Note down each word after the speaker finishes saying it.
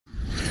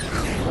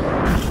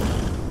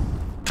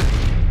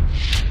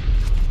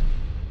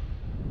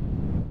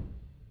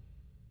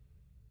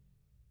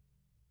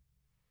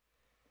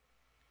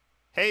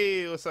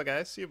Hey, what's up,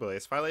 guys? Your boy,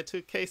 it's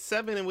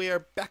Firelight2K7, and we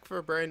are back for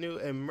a brand new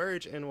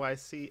Emerge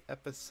NYC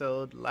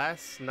episode.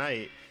 Last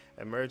night,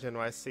 Emerge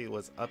NYC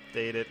was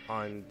updated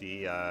on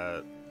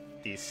the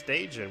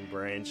staging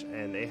branch,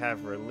 and they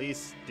have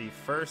released the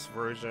first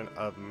version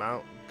of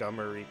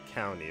Montgomery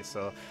County.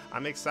 So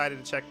I'm excited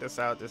to check this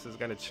out. This is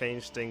going to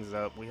change things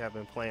up. We have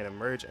been playing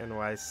Emerge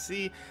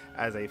NYC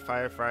as a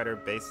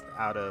firefighter based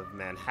out of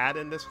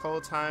Manhattan this whole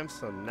time.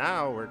 So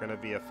now we're going to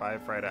be a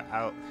firefighter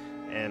out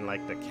and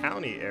like the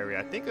county area.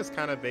 I think it's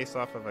kind of based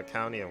off of a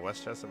county in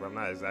Westchester, but I'm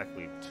not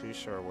exactly too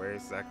sure where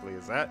exactly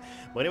is that.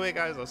 But anyway,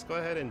 guys, let's go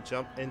ahead and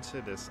jump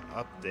into this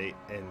update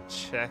and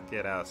check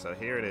it out. So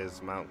here it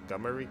is,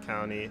 Montgomery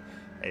County,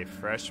 a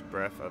fresh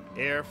breath of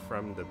air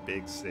from the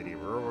big city.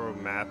 Rural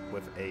map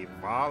with a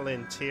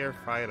volunteer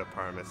fire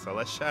department. So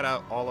let's shout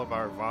out all of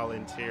our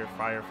volunteer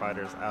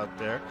firefighters out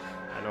there.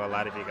 I know a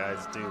lot of you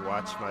guys do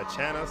watch my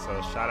channel,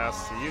 so shout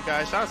outs to you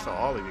guys. Shout outs to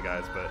all of you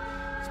guys, but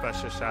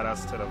special shout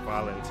outs to the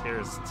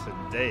volunteers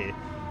today.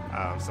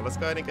 So let's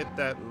go ahead and get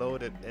that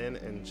loaded in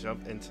and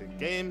jump into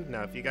game.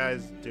 Now, if you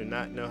guys do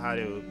not know how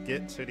to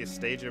get to the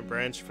staging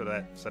branch for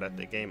that, so that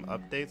the game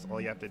updates, all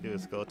you have to do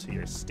is go to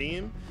your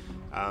Steam,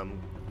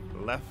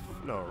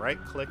 right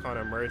click on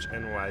Emerge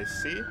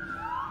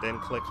NYC, then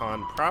click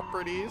on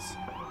Properties,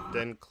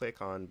 then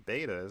click on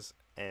Betas,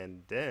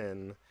 and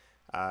then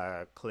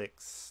click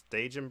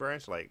Staging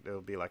Branch. Like,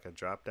 there'll be like a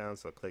drop down,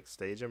 so click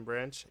Staging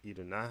Branch. You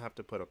do not have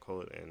to put a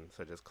code in,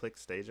 so just click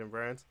Staging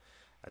Branch.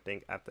 I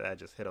think after that,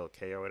 just hit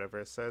OK or whatever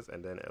it says,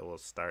 and then it will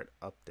start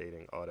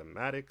updating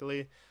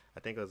automatically. I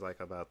think it was like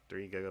about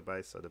 3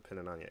 gigabytes, so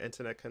depending on your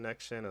internet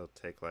connection, it'll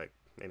take like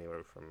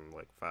anywhere from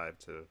like 5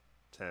 to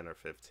 10 or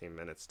 15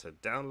 minutes to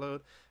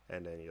download,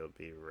 and then you'll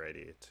be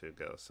ready to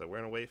go. So we're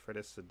gonna wait for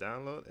this to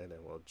download, and then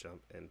we'll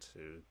jump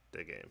into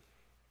the game.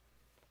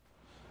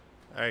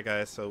 Alright,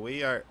 guys, so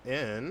we are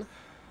in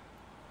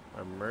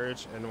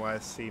Emerge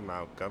NYC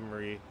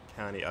Montgomery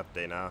County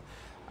update. Now,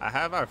 I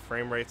have our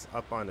frame rates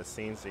up on the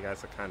scene so you guys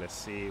can kind of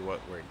see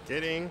what we're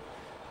getting.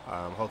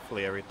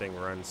 Hopefully everything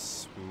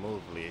runs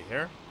smoothly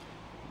here.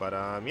 But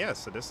yeah,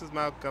 so this is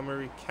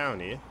Montgomery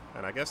County,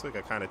 and I guess we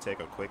could kind of take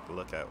a quick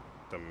look at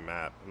the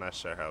map. I'm not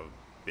sure how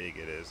big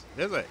it is.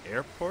 There's an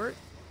airport?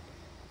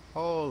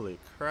 Holy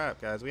crap,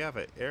 guys, we have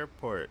an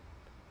airport.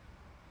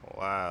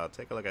 Wow,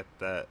 take a look at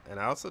that. And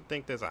I also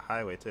think there's a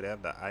highway too. They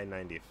have the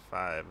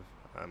I-95.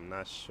 I'm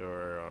not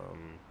sure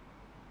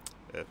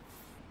if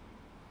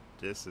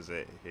this is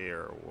it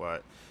here or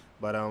what,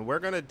 but we're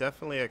gonna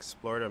definitely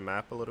explore the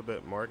map a little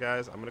bit more,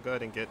 guys. I'm gonna go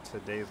ahead and get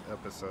today's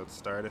episode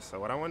started. So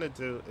what I want to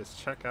do is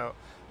check out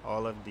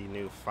all of the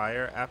new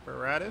fire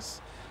apparatus.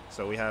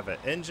 So we have an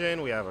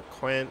engine, we have a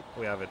Quint,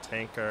 we have a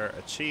tanker,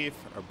 a chief,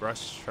 a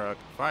brush truck,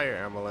 fire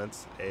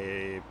ambulance,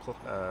 a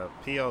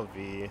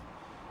POV.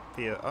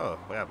 Oh,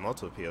 we have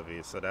multiple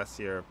POVs, so that's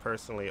your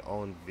personally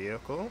owned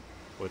vehicle,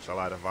 which a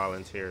lot of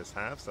volunteers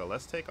have. So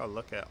let's take a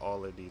look at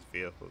all of these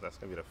vehicles. That's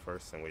gonna be the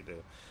first thing we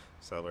do.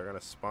 So we're gonna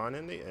spawn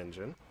in the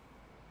engine.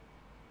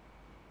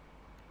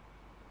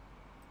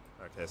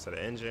 Okay, so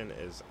the engine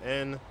is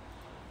in.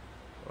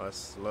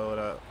 Let's load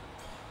up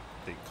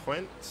the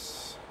Quint.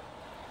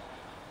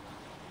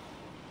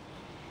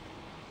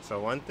 So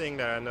one thing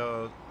that I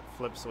know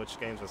Flip Switch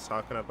Games was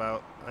talking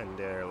about on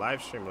their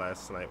live stream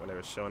last night when they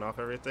were showing off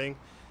everything,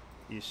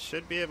 you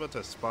should be able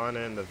to spawn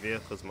in the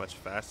vehicles much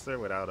faster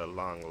without a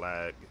long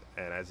lag.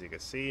 And as you can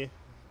see,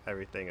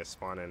 everything is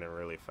spawning in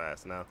really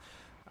fast. Now,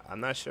 I'm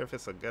not sure if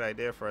it's a good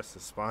idea for us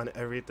to spawn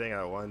everything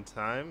at one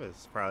time.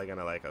 It's probably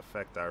gonna like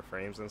affect our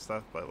frames and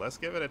stuff, but let's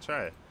give it a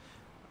try.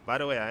 By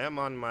the way, I am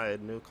on my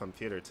new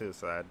computer too,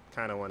 so I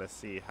kind of want to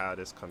see how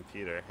this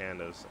computer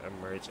handles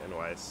Emerge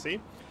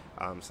NYC.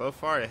 So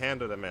far it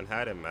handled the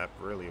Manhattan map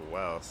really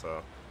well,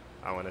 so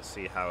I want to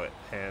see how it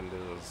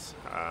handles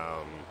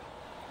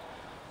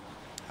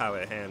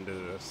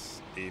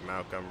the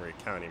Montgomery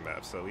County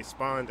map. So we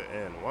spawned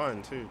in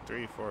 1, 2,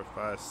 3, 4,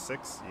 5,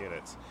 6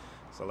 units.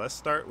 So let's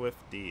start with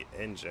the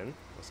engine.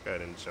 Let's go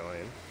ahead and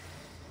join.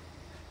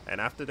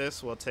 And after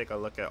this, we'll take a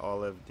look at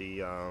all of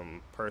the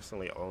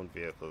personally owned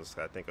vehicles.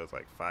 I think it was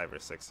like 5 or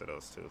 6 of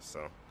those too.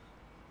 So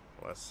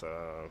let's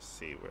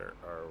see, where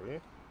are we?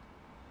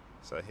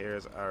 So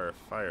here's our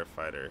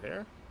firefighter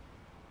here.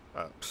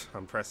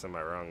 I'm pressing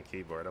my wrong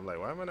keyboard. I'm like,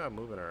 why am I not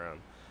moving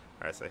around?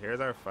 Alright, so here's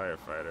our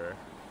firefighter.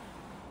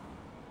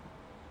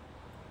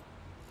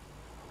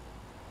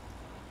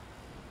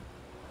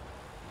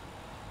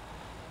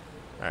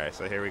 Alright,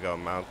 so here we go.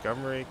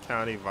 Montgomery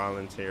County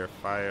Volunteer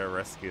Fire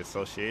Rescue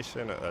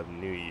Association of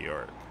New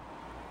York.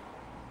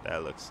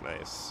 That looks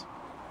nice.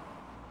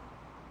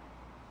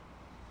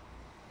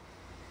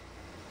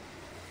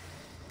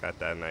 Got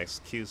that nice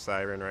Q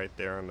siren right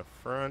there on the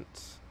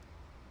front.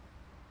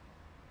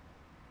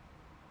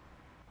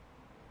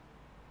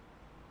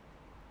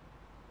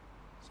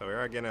 So we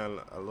are getting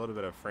a little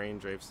bit of frame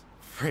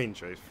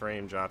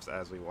drops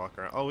as we walk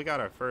around. Oh, we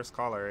got our first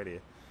call already.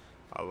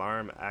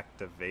 Alarm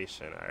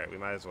activation. Alright, we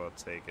might as well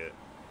take it.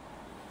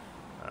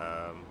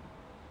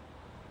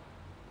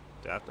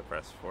 Do I have to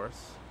press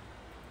force?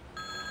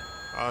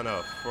 Oh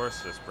no,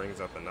 force just brings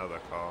up another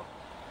call.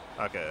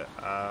 Okay,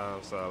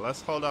 so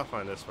let's hold off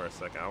on this for a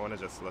second. I want to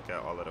just look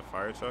at all of the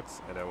fire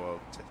trucks, and then we'll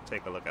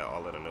take a look at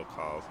all of the new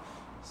calls.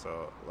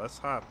 So let's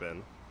hop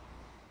in.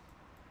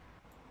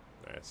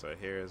 Alright, so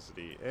here's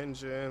the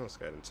engine. Let's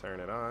go ahead and turn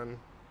it on.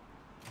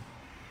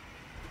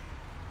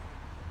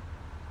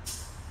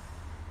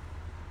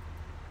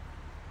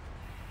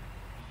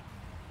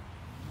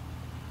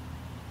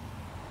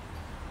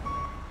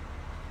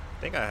 I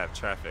think I have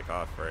traffic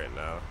off right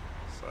now,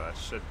 so I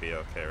should be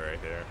okay right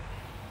here.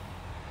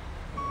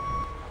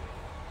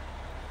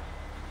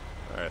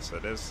 Alright, so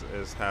this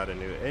is how the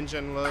new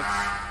engine looks.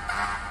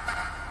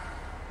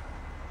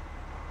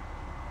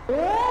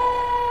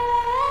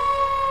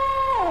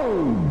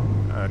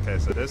 Okay,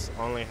 so this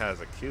only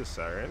has a Q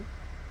siren.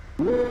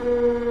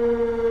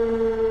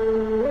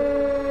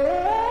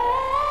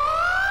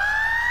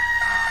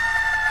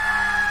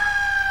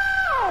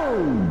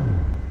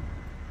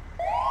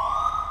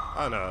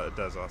 Oh no, it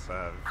does also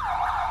have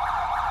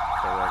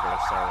the regular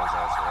sirens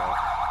as well.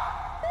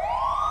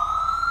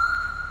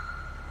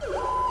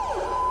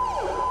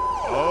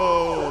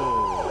 Oh,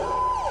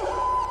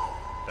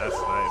 that's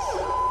nice.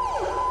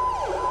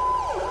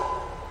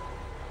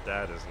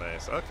 That is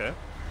nice. Okay,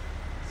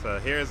 so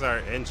here's our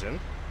engine.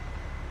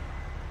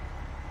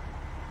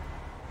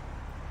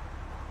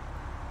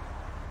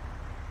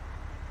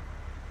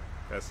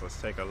 Guess let's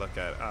take a look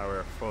at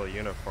our full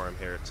uniform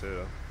here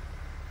too.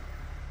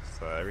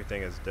 So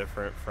everything is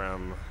different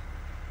from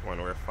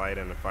when we're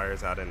fighting the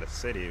fires out in the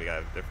city. We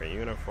got a different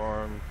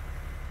uniform.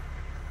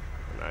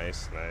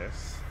 Nice,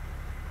 nice.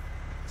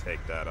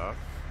 Take that off.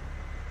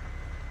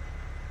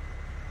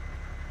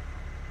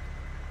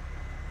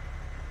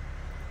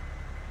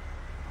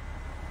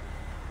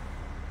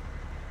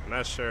 I'm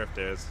not sure if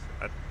there's,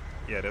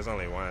 yeah, there's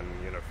only one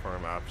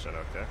uniform option,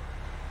 okay.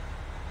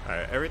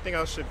 Alright, everything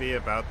else should be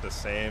about the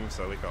same,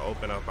 so we can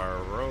open up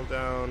our roll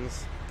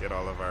downs, get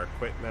all of our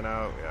equipment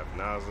out. We have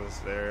nozzles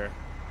there,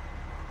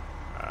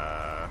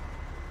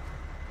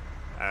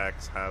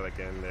 axe,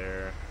 halogen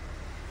there,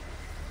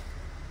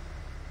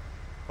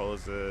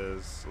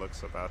 hoses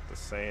looks about the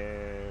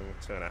same,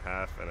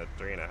 2.5 and a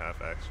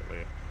 3.5 actually.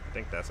 I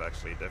think that's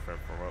actually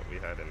different from what we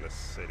had in the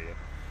city.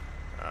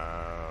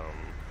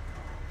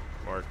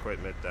 More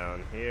equipment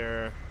down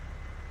here.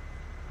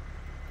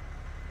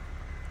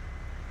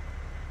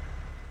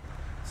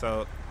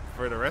 So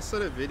for the rest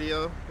of the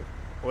video,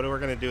 what we're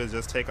going to do is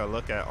just take a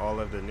look at all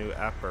of the new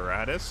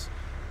apparatus,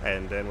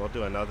 and then we'll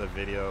do another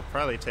video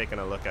probably taking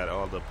a look at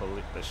all the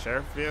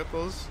sheriff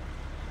vehicles,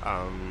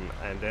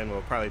 and then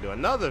we'll probably do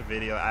another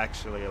video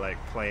actually like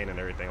playing and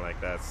everything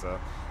like that. So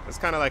it's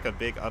kind of like a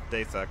big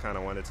update, so I kind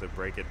of wanted to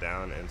break it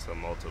down into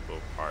multiple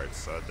parts.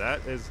 So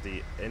that is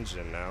the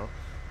engine now.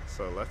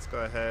 So let's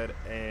go ahead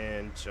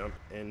and jump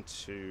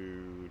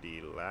into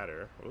the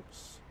ladder.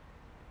 Oops.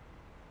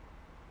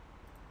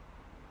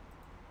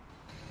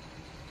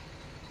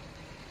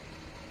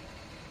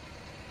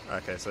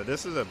 Okay, so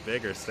this is a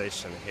bigger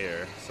station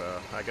here, so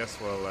I guess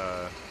we'll,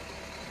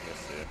 let's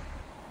see,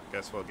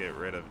 guess we'll get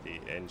rid of the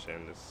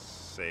engine to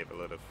save a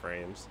little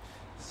frames.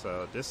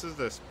 So this is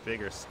this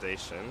bigger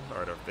station,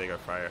 or the bigger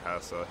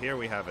firehouse. So here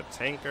we have a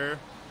tanker,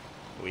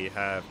 we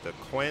have the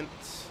Quint,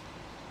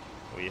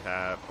 we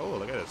have, oh,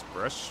 look at this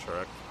brush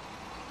truck,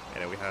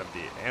 and then we have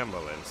the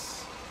ambulance.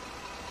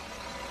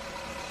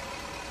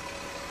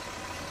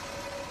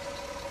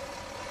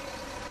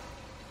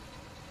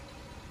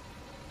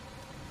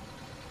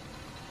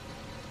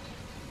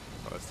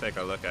 Let's take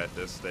a look at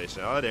this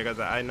station. Oh, there goes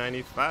the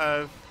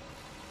I-95.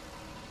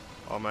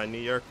 All my New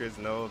Yorkers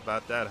know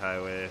about that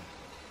highway.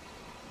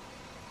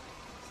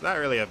 It's not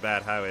really a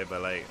bad highway,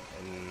 but like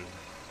in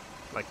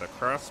like the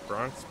Cross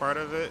Bronx part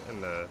of it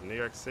in the New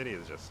York City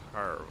is just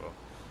horrible.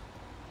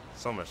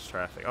 So much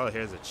traffic. Oh,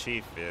 here's a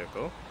chief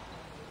vehicle.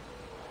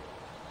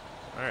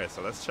 Alright,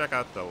 so let's check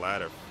out the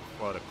ladder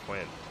for the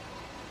Quint.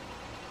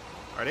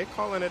 Are they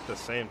calling it the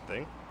same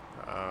thing?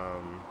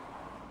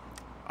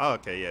 Oh,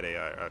 okay, yeah, they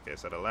are. Okay,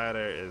 so the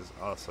ladder is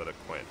also the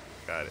Quint.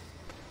 Got it.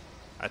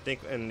 I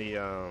think in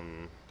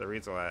the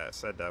reason why I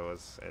said that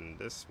was in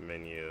this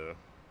menu.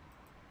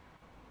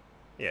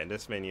 Yeah, in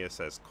this menu it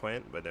says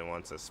Quint, but then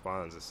once it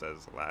spawns it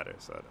says ladder.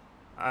 So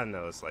I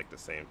know it's like the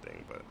same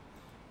thing, but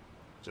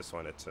just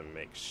wanted to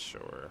make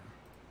sure.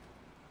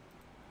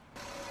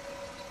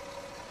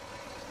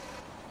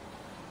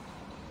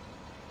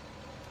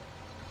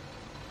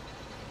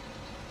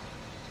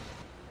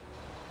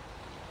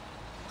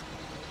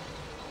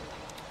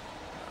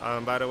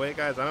 By the way,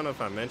 guys, I don't know if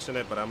I mentioned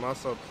it, but I'm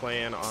also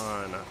playing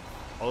on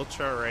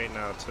Ultra right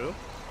now too.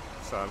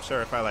 So I'm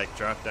sure if I like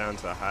drop down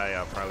to high,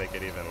 I'll probably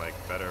get even like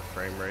better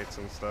frame rates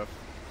and stuff.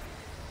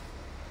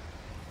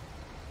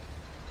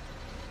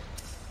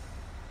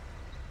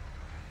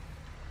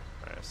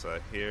 Alright, so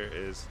here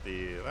is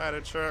the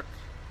ladder truck.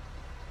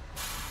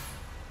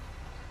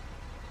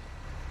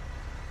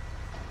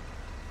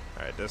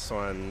 Alright, this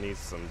one needs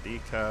some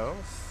decals.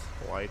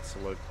 Whites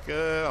look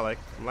good.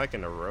 I'm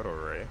liking the roto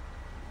ray.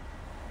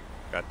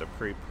 Got the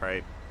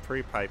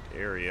pre-piped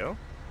area.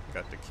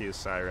 Got the Q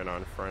siren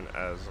on front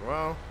as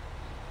well.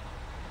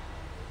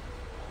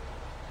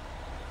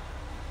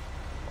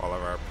 All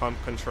of our pump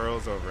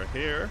controls over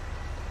here.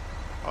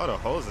 Oh, the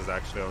hose is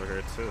actually over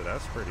here too.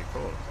 That's pretty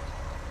cool.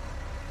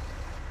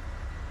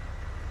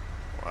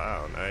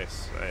 Wow,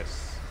 nice,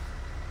 nice.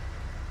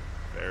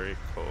 Very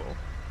cool.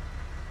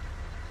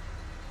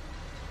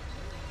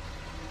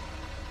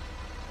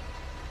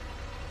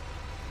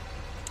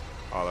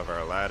 All of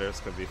our ladders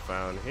could be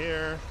found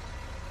here.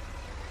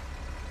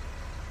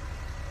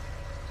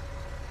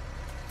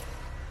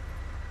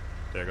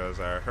 There goes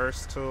our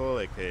hearse tool,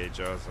 aka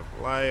Jaws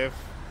of Life.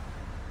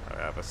 I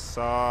have a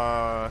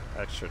saw,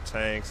 extra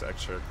tanks,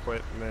 extra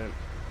equipment,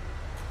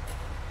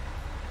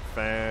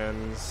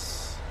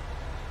 fans.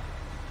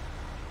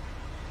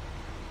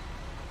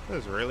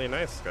 This is really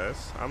nice,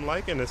 guys. I'm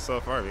liking this so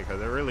far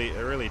because it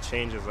really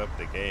changes up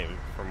the game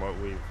from what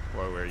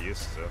we're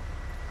used to.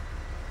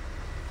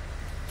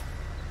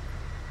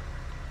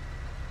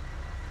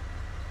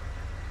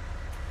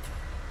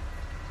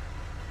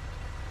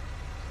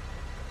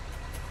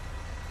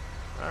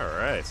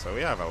 Alright, so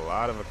we have a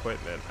lot of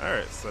equipment.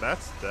 Alright, so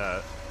that's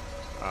that.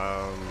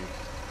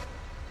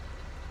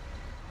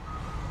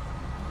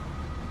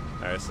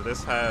 Alright, so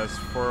this has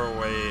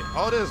 4-way.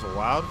 Oh, there's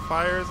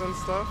wildfires and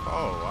stuff?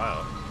 Oh,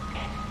 wow.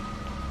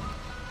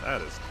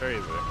 That is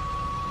crazy.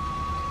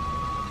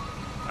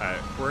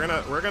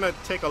 Alright, we're gonna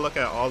take a look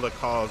at all the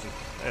calls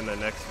in the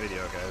next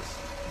video, guys.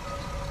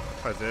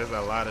 Because there's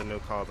a lot of new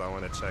calls I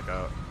want to check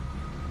out.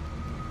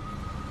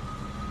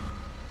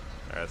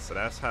 Alright, so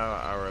that's how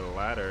our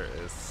ladder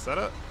is set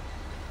up.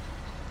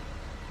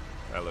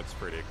 That looks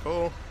pretty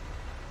cool.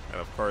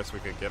 And of course we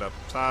could get up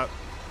top.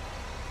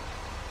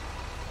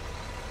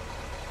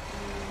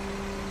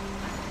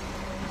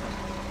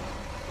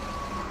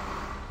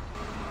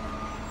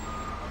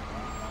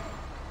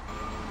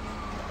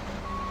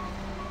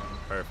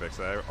 Perfect,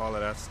 so all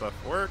of that stuff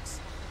works.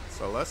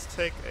 So let's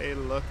take a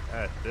look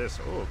at this.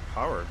 Ooh,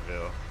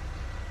 Powerville.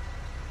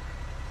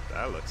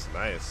 That looks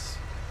nice.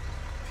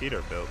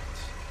 Peterbilt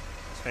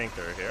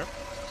tanker here.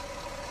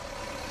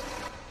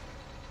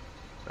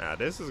 Now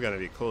this is gonna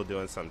be cool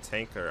doing some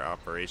tanker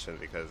operations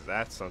because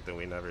that's something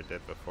we never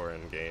did before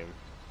in game.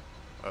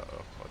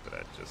 Uh-oh, what did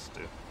I just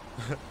do?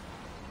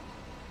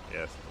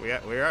 Yes, we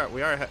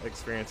are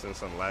experiencing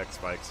some lag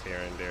spikes here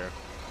and there.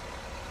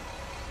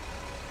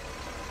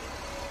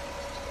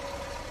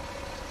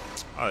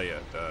 Oh yeah,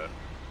 duh.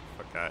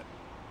 Forgot.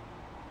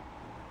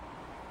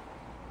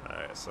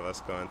 Alright, so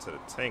let's go into the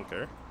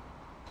tanker.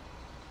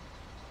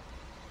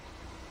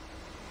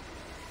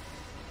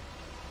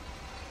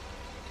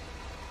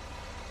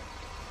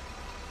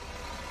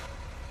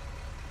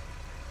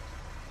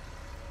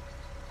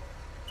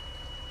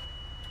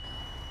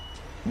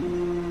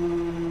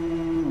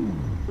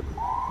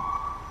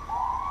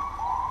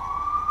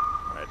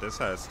 Alright, this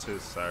has 2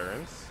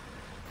 sirens.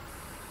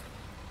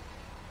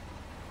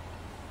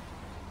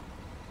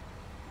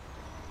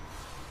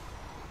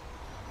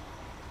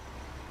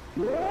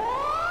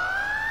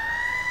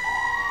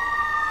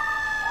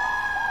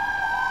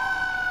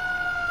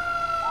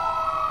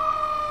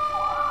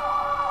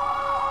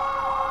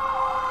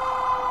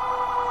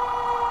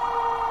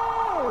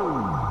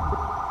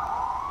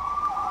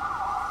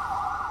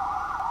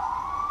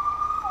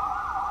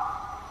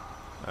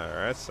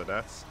 Alright, so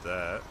that's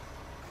that.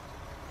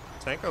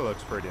 Tanker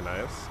looks pretty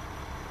nice.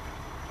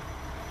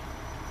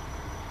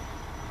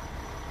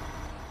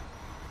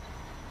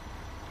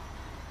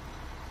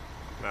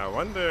 Now I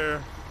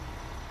wonder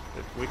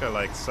if we could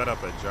like set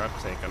up a drop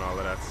tank and all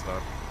of that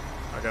stuff.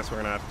 I guess we're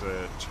gonna have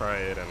to try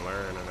it and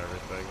learn and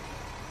everything,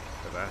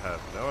 because I have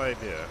no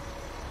idea.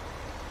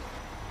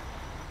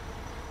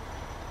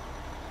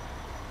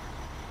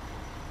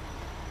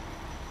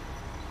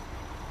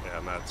 Yeah,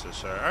 I'm not too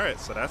sure. Alright,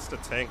 so that's the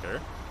tanker.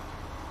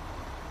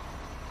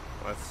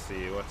 Let's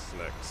see, what's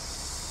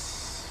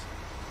next?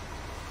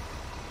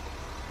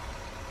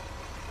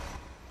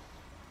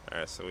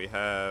 Alright, so we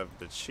have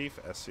the Chief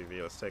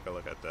SUV. Let's take a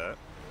look at that.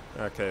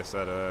 Okay,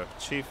 so the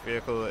Chief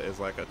vehicle is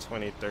like a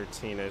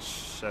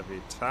 2013-ish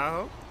Chevy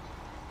Tahoe.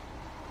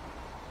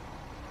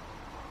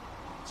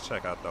 Let's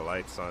check out the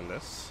lights on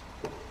this.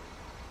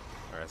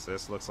 Alright, so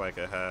this looks like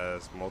it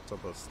has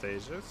multiple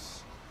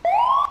stages.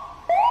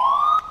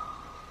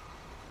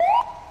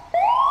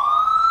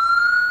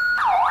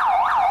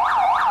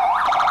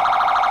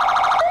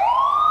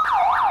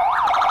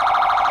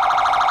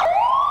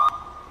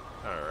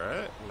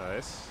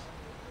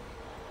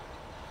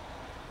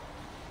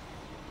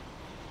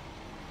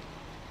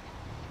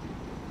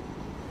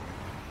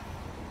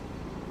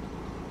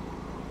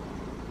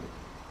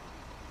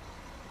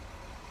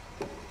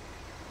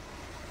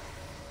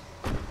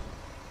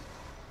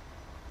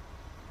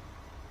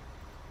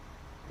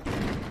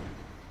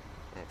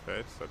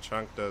 Okay, so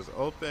trunk does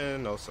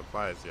open, no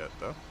supplies yet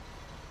though.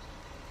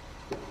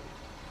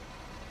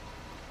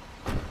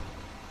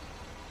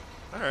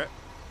 Alright,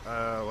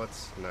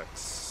 what's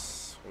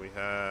next? We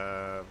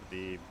have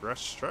the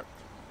brush truck.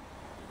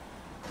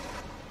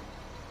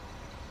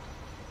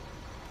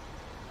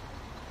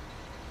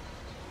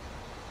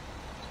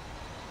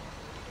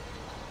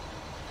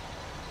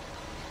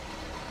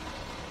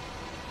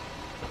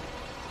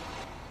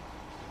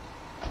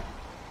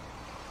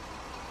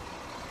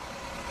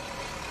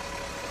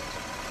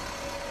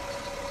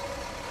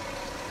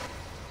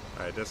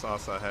 Alright, this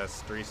also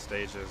has 3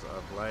 stages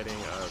of lighting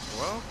as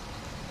well.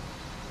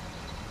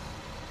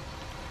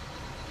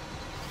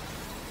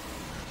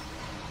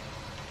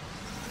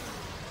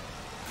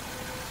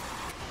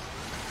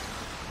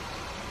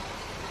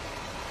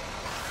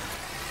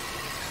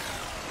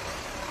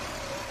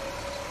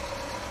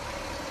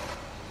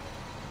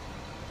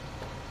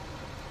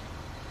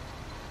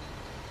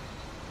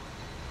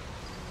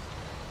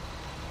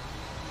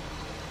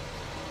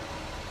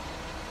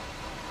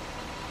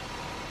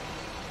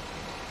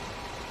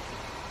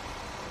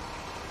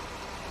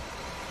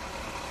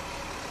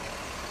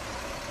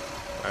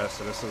 Alright,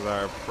 so this is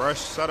our brush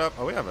setup.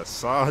 Oh, we have a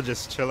saw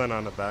just chilling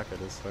on the back of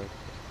this thing.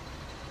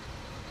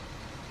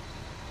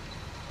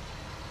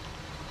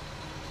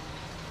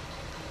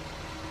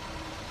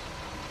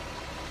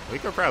 We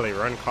could probably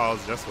run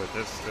calls just with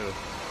this too.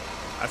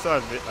 I saw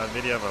a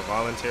video of a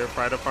volunteer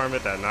fire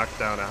department that knocked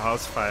down a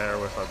house fire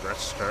with a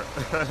brush truck.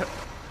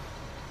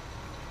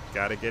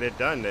 Gotta get it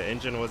done. The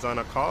engine was on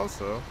a call,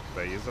 so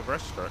they used a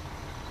brush truck.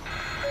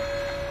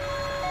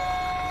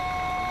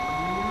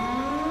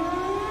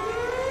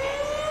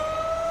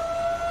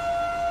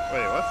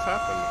 Wait, what's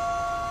happening?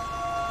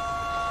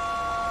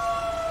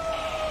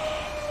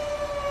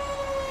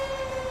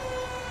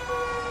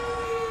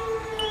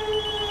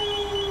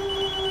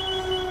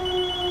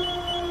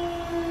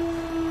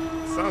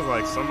 Sounds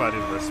like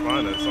somebody's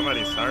responding.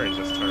 Somebody's siren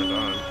just turned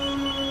on.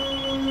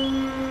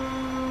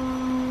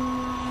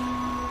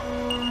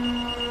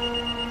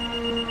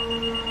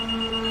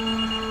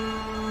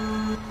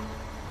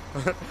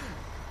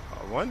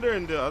 I'm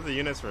wondering the other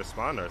units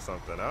respond or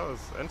something. That was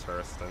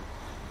interesting.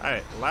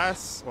 Alright,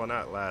 well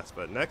not last,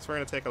 but next we're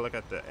going to take a look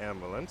at the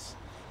ambulance.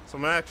 So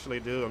what I'm going to actually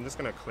do, I'm just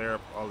going to clear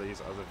up all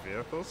these other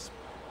vehicles.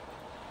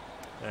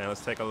 And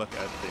let's take a look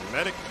at the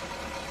medic.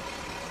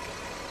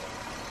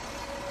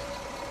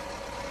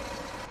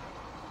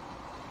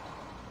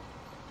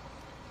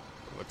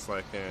 Looks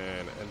like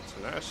an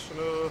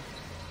international.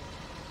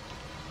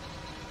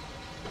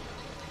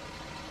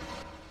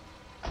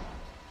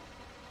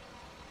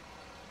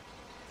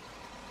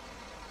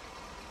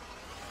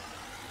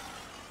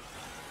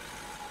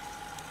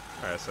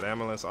 Alright, so the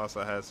ambulance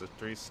also has the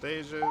 3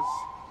 stages.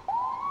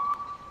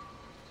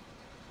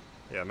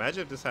 Yeah,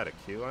 imagine if this had a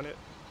queue on it.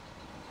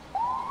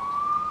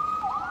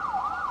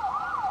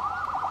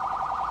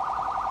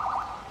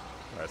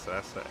 Alright, so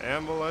that's the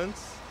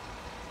ambulance.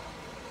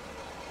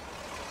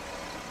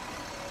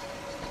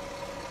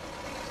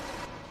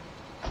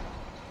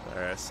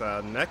 Alright,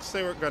 so next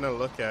thing we're going to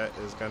look at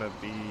is going to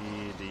be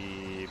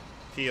the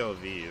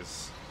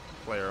POVs.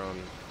 Player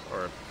owned,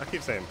 or I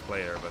keep saying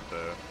player, but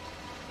the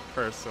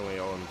personally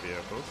owned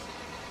vehicles.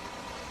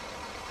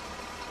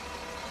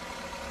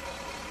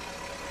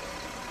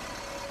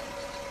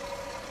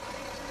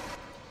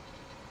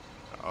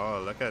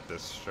 Oh, look at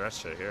this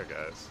stretcher here,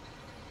 guys.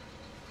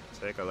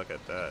 Take a look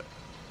at that.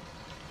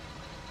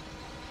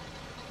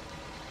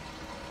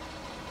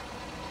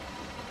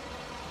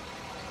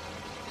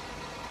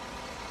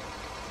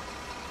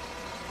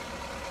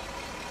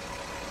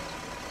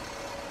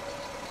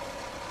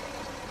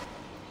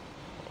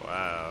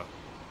 Wow.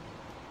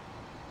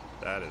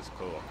 That is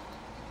cool.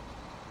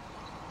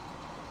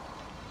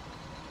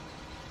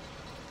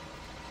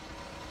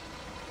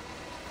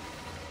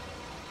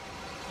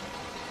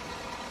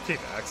 Keep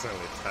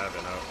accidentally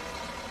tabbing out.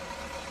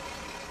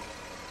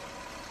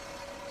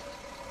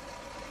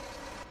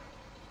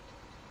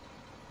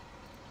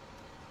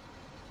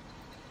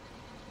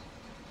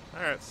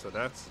 Alright, so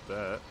that's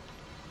that.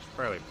 Should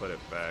probably put it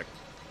back.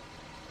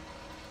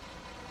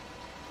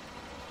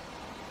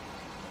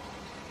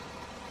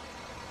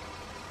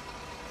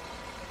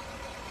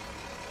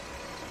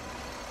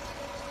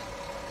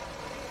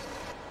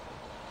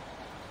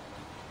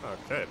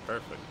 Okay,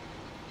 perfect.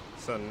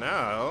 So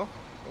now,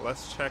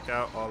 let's check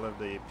out all of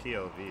the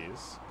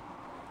POVs.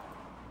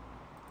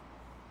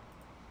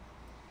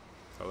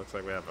 So it looks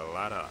like we have a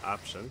lot of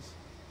options.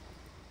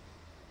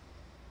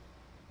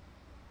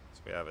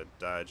 So we have a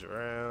Dodge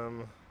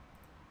Ram.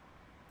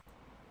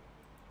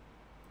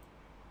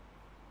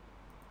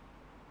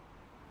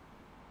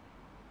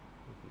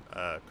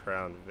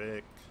 Crown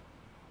Vic.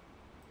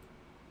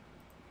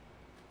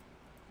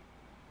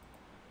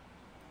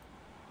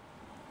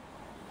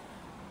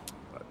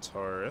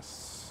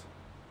 Taurus.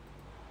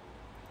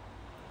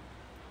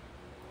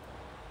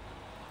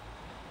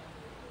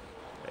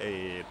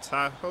 A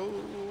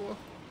Tahoe.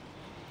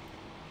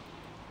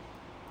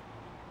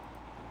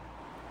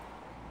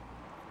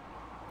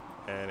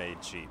 And a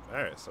Jeep.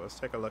 Alright, so let's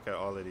take a look at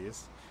all of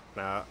these.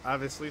 Now,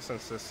 obviously,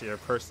 since this is your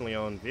personally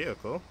owned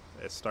vehicle,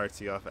 it starts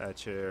you off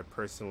at your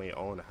personally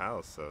owned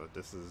house. So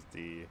this is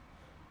the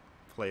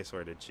place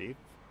where the Jeep,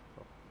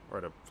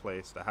 or the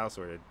house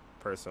where the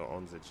person who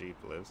owns the Jeep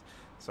lives.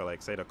 So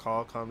like say the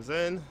call comes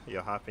in,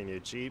 you'll hop in your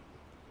Jeep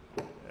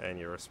and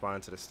you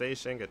respond to the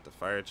station, get the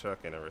fire truck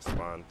and then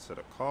respond to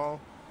the call.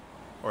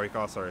 Or you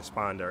can also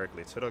respond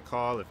directly to the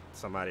call if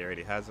somebody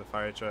already has a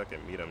fire truck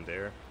and meet them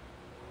there.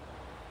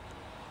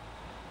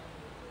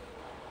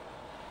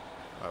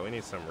 Oh, we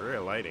need some rear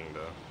lighting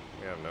though.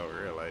 We have no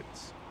rear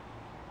lights.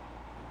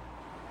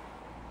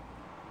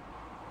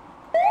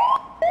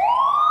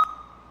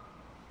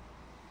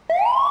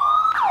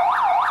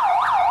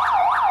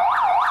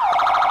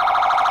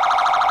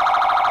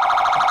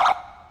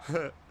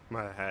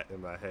 My hat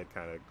in my head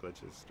kind of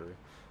glitches through.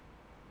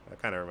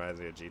 That kind of reminds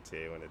me of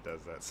GTA when it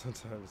does that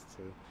sometimes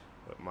too,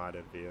 with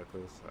modded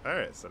vehicles.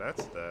 Alright, so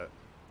that's that.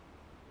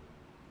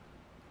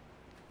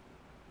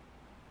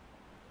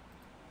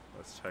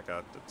 Let's check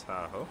out the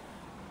Tahoe.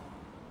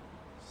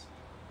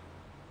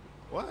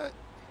 What?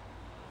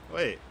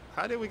 Wait,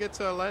 how did we get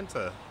to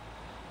Atlanta?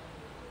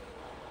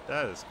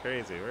 That is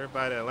crazy. We're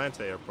by the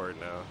Atlanta airport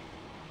now.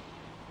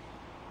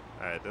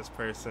 Alright, this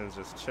person's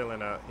just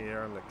chilling out here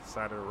on the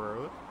side of the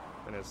road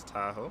in his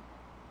Tahoe.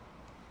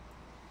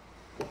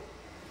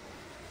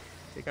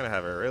 He's gonna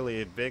have a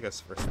really big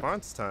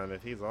response time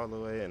if he's all the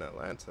way in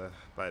Atlanta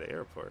by the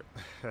airport.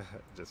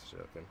 Just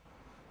joking.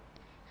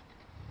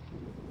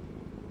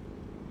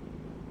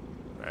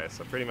 Alright,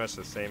 so pretty much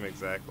the same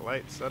exact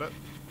light setup.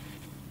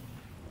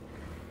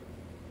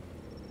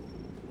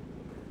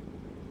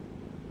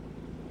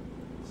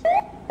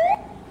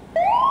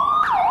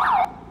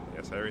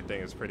 Yes,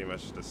 everything is pretty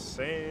much the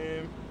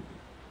same.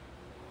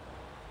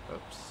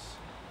 Oops.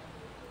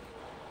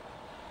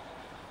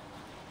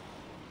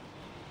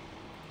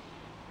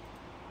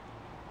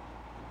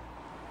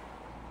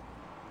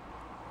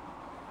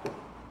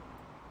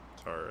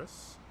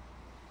 Taurus.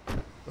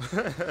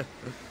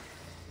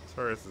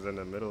 Taurus is in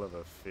the middle of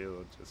a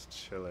field just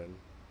chilling.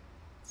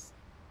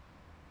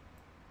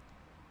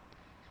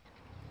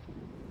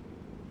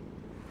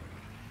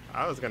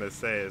 I was gonna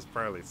say it's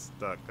probably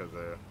stuck because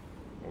the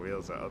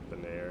wheels are up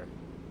in the air.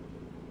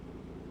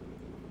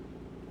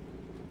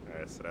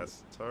 Alright, so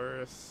that's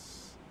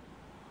Taurus.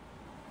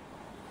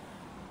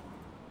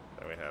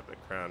 Then we have the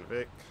Crown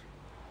Vic.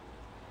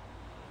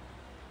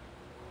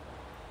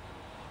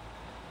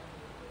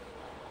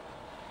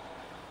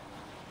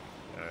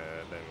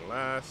 Then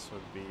last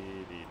would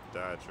be the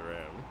Dodge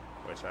Ram,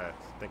 which I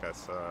think I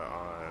saw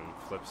on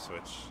Flip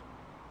Switch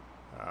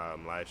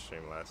live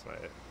stream last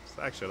night. This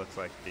actually looks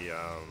like the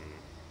I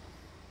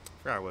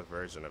forgot what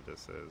version of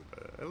this is,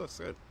 but it looks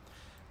good.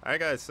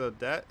 Alright guys, so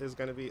that is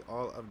going to be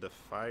all of the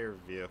fire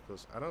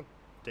vehicles. I don't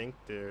think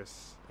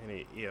there's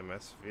any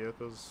EMS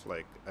vehicles.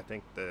 Like, I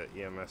think the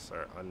EMS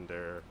are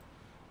under...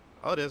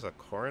 Oh, there's a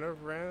Coroner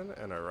van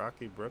and a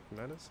Rocky Brook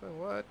Medicine?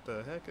 What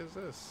the heck is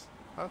this?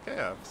 Okay,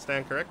 I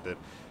stand corrected.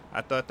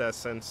 I thought that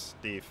since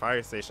the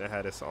fire station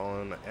had its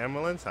own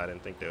ambulance, I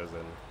didn't think there was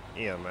an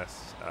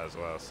EMS as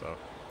well, so...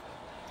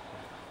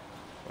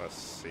 Let's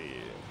see.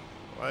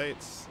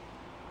 Lights.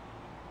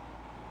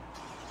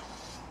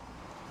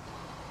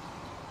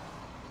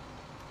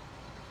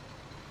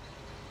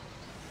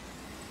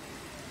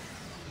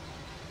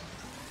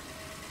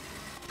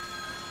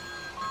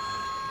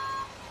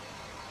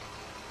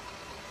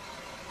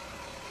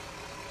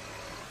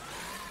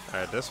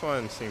 Alright, this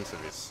one seems to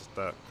be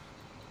stuck.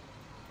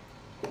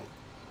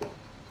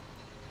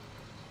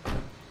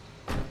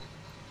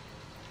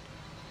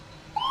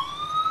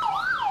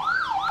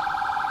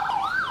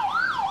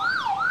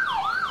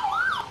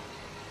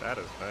 That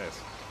is nice.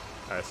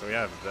 Alright, so we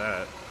have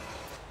that.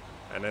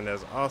 And then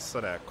there's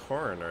also that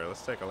Coroner.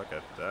 Let's take a look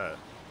at that.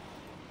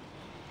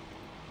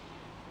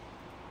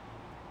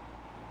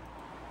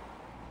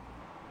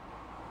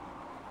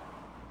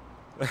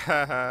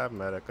 Haha,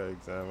 medical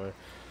examiner.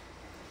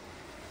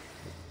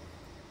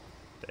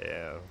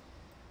 Damn.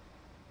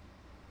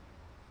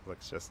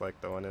 Looks just like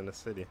the one in the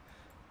city.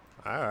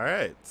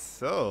 Alright,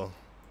 so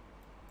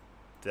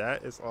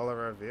that is all of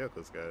our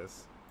vehicles,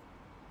 guys.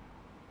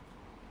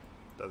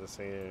 Doesn't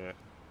seem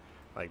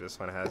like this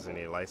one has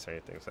any lights or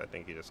anything, so I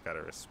think you just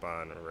gotta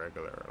respond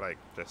regular, like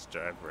just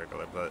drive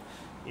regular. But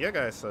yeah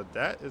guys, so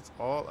that is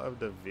all of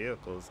the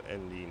vehicles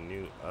in the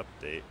new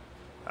update.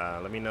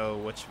 Let me know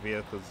which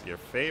vehicle is your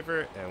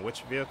favorite and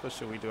which vehicle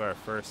should we do our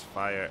first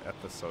fire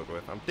episode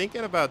with. I'm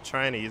thinking about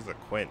trying to use the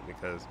Quint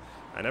because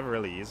I never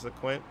really used the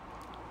Quint.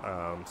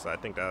 So I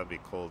think that would be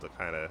cool to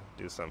kind of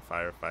do some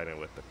firefighting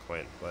with the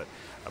Quint. But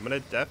I'm going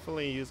to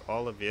definitely use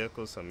all the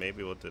vehicles, so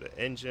maybe we'll do the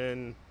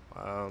engine,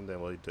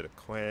 then we'll do the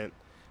Quint.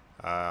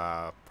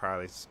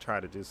 Probably try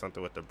to do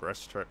something with the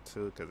brush truck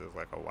too, because it's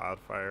like a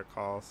wildfire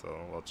call, so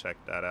we'll check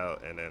that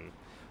out. And then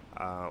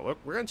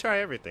we're gonna try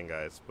everything,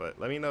 guys, but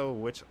let me know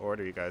which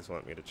order you guys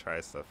want me to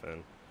try stuff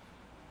in.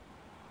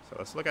 So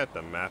let's look at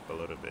the map a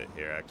little bit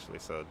here actually.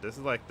 So this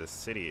is like the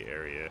city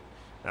area.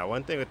 Now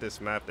one thing with this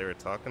map they were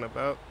talking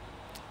about,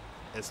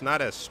 it's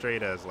not as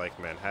straight as like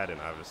Manhattan,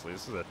 obviously.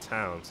 This is a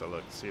town, so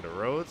look, see the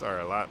roads are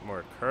a lot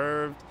more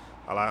curved,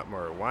 a lot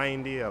more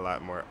windy, a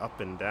lot more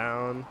up and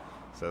down.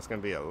 So it's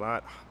gonna be a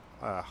lot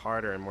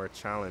harder and more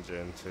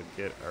challenging to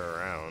get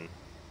around.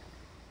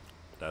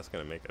 That's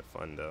gonna make it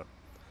fun though.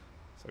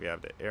 So we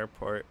have the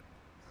airport.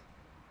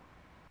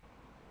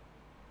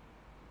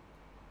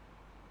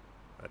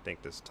 I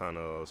think this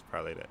tunnel is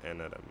probably the end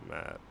of the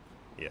map.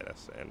 Yeah,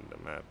 that's the end of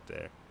the map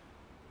there.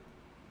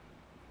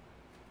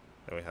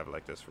 Then we have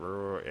like this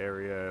rural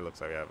area. It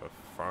looks like we have a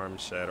farm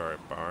shed or a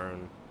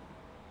barn.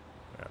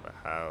 We have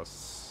a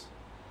house.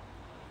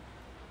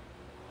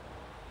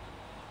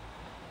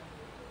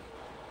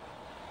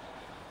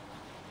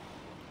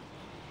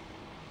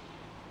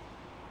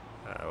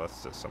 We'll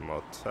What's this, a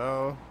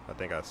motel? I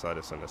think I saw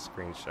this on the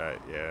screenshot.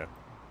 Yeah,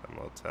 a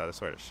motel. That's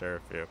where the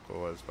sheriff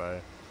vehicle was by.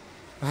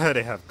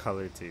 They have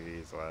color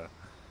TVs. Wow.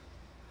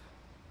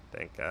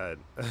 Thank God.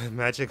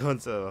 Imagine going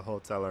to a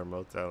hotel or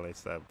motel and they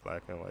still have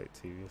black and white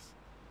TVs.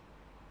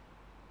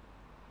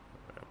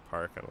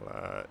 Parking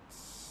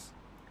lots.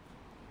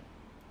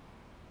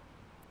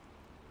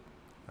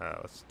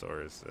 What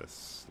store is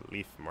this?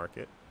 Leaf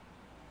Market.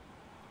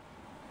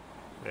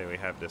 Then we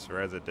have this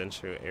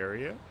residential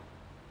area.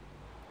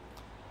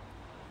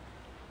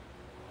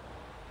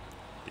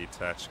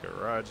 Detached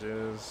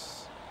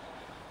garages.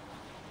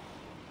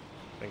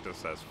 I think this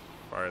is as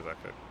far as I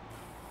could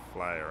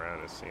fly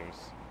around, it seems.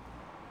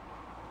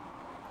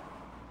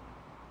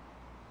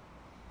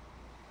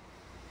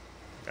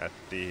 Got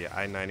the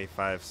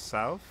I-95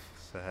 south,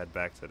 so head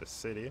back to the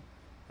city.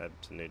 Head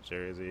to New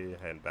Jersey,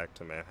 head back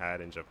to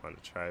Manhattan, jump on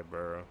the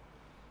Tri-Borough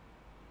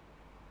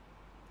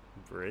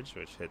Bridge,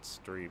 which hits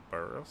 3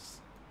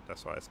 boroughs.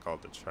 That's why it's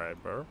called the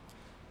Tri-Borough.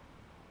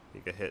 You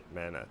could hit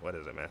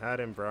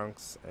Manhattan,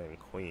 Bronx, and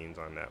Queens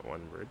on that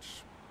one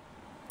bridge.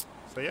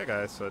 So yeah,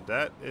 guys, so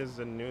that is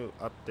the new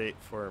update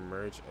for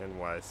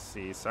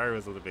EmergeNYC. Sorry it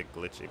was a little bit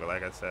glitchy, but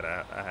like I said,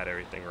 I had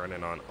everything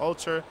running on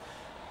Ultra.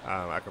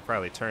 I could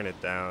probably turn it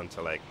down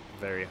to like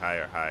very high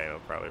or high, and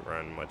it'll probably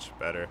run much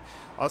better.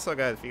 Also,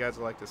 guys, if you guys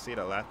would like to see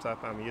the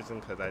laptop I'm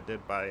using, because I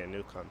did buy a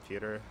new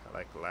computer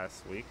like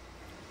last week,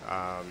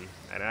 and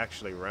it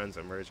actually runs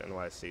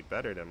EmergeNYC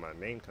better than my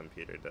main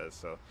computer does.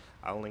 So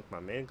I'll link my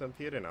main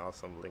computer and I'll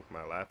also link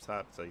my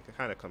laptop, so you can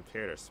kind of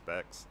compare their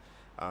specs.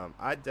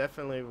 I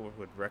definitely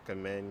would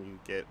recommend you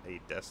get a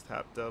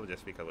desktop though,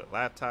 just because with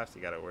laptops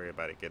you got to worry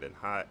about it getting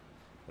hot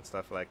and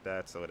stuff like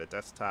that. So with a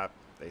desktop,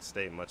 they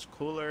stay much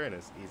cooler and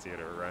it's easier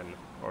to run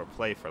or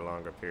play for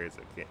longer periods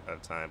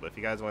of time. But if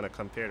you guys want to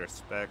compare their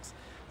specs,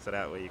 so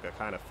that way you can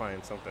kind of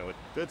find something with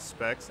good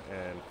specs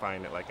and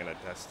find it like in a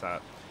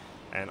desktop.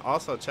 And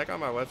also check out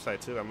my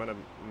website too. I'm gonna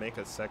make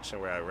a section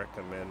where I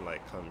recommend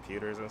like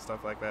computers and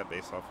stuff like that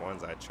based off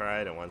ones I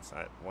tried and ones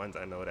I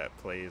know that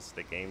plays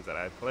the games that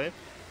I play,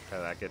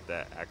 because I get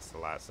that asked a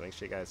lot. So make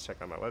sure you guys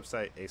check out my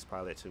website,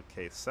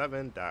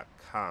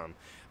 acepilot2k7.com.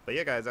 But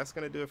yeah, guys, that's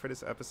going to do it for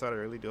this episode. I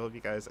really do hope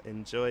you guys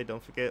enjoyed.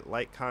 Don't forget,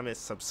 like, comment,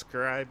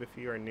 subscribe. If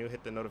you are new,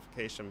 hit the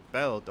notification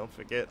bell. Don't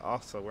forget,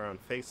 also, we're on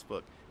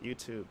Facebook,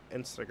 YouTube,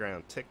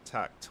 Instagram,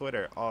 TikTok,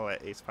 Twitter, all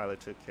at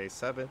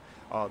acepilot2k7,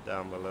 all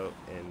down below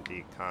in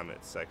the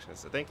comment section.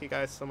 So thank you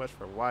guys so much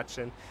for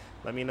watching.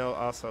 Let me know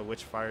also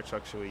which fire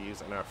truck should we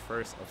use in our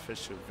first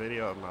official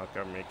video of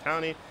Montgomery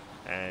County.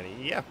 And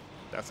yeah,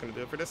 that's going to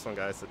do it for this one,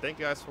 guys. So thank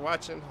you guys for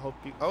watching. Hope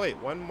you... Oh, wait,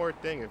 one more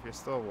thing if you're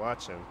still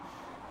watching.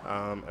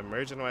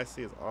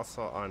 EmergeNYC is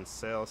also on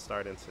sale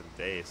starting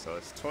today, so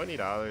it's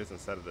 $20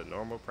 instead of the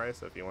normal price.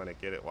 So if you want to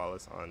get it while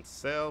it's on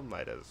sale,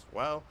 might as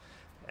well.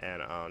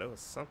 And there was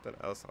something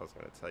else I was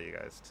going to tell you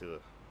guys too.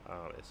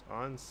 It's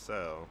on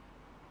sale.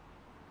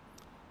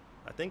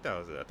 I think that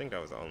was it. I think that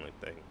was the only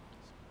thing.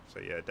 So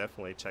yeah,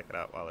 definitely check it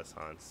out while it's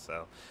on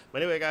sale.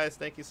 But anyway, guys,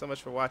 thank you so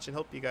much for watching.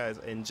 Hope you guys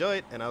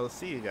enjoyed, and I will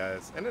see you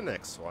guys in the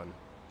next one.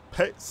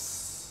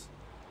 Peace.